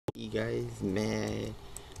guys, Mad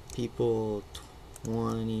People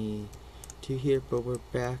 22 here, but we're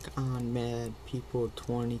back on Mad People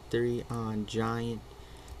 23 on Giant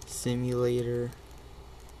Simulator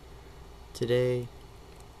today.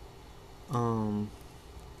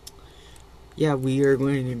 Yeah, we are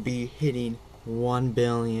going to be hitting 1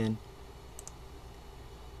 billion.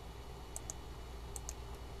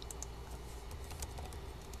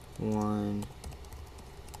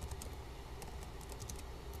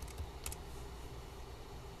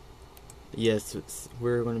 Yes,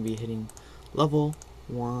 we're going to be hitting level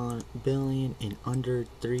 1 billion in under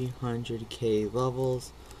 300k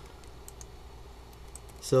levels.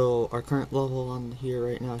 So our current level on here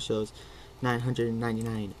right now shows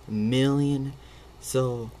 999 million.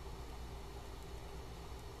 So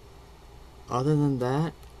other than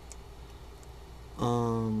that,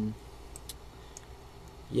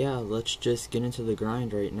 yeah, let's just get into the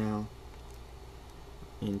grind right now.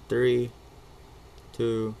 In 3,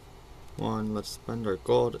 2, 1, let's spend our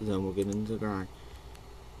gold, then we'll get into the grind.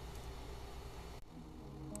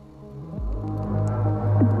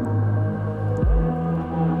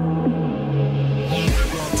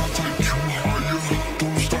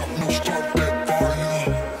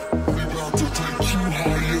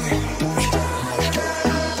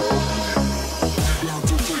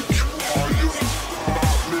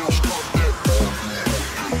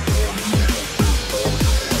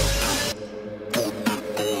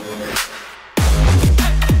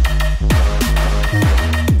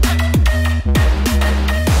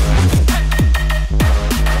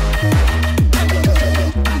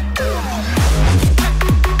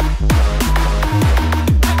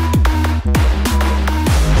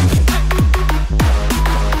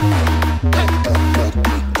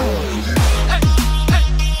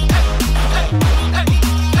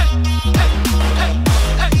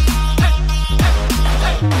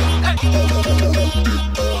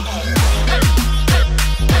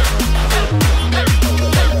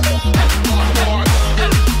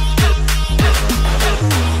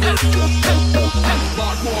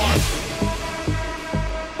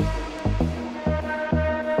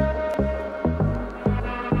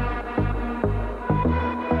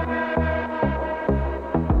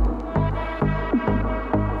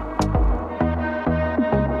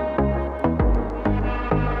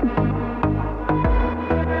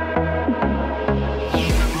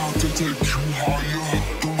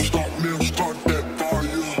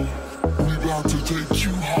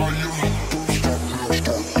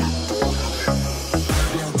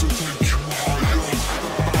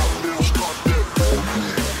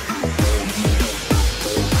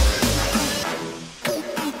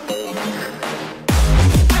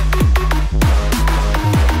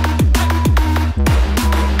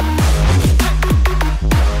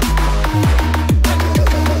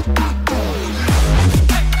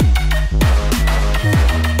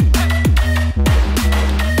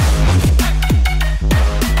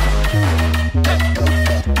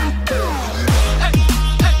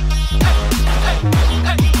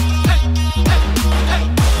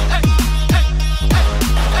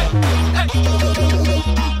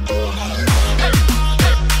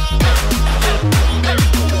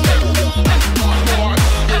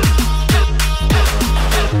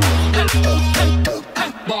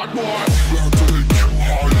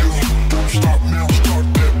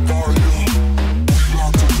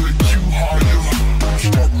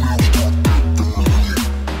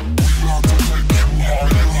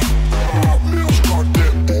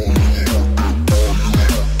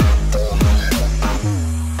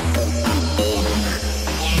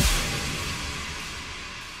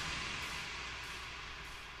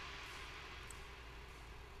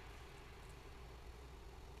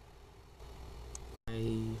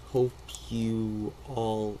 I hope you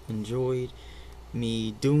all enjoyed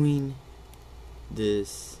me doing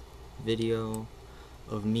this video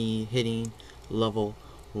of me hitting level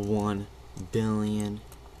 1 billion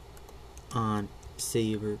on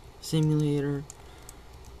Saber Simulator,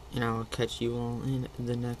 and I'll catch you all in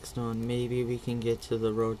the next one. Maybe we can get to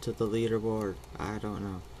the road to the leaderboard. I don't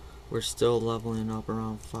know. We're still leveling up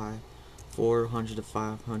around 400 to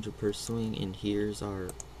 500 per swing, and here's our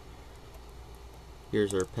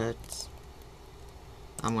pets.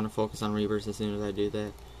 I'm going to focus on rebirths as soon as I do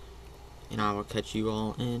that. And I will catch you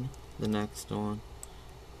all in the next one.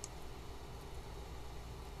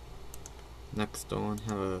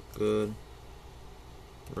 Have a good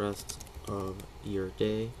rest of your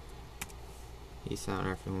day. Peace out,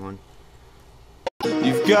 everyone.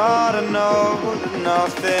 You've gotta know that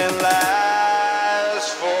nothing lasts.